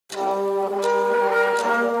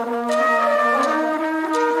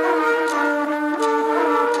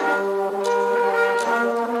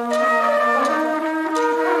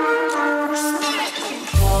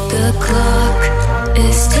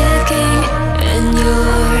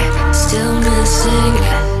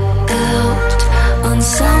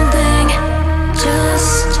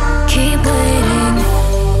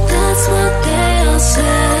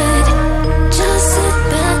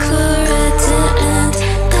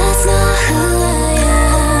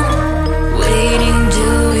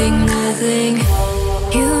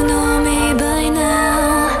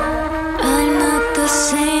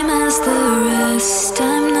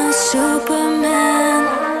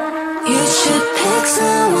pick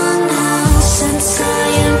someone else, since I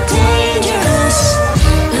am dangerous.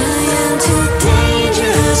 I am too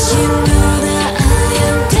dangerous. You know that I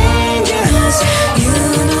am dangerous. You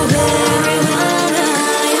know very well that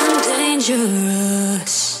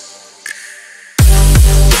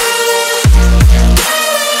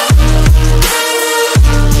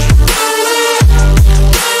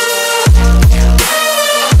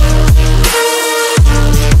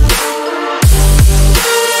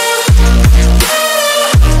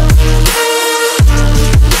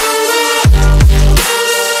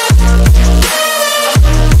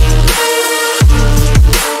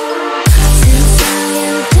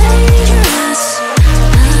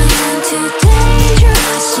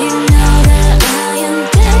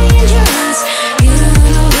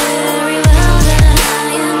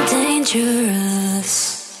I am dangerous.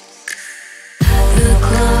 The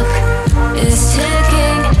clock is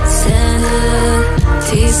ticking,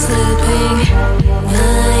 sanity slipping.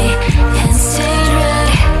 My hands stay red,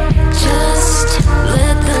 just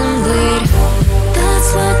let them bleed. That's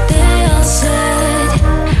what they all said.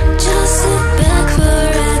 Just sit back for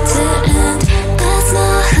it to end. That's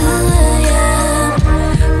not who I am.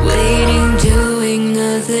 Waiting, doing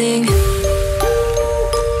nothing.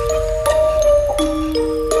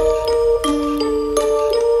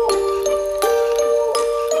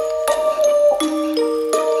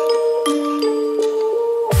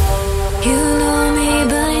 You know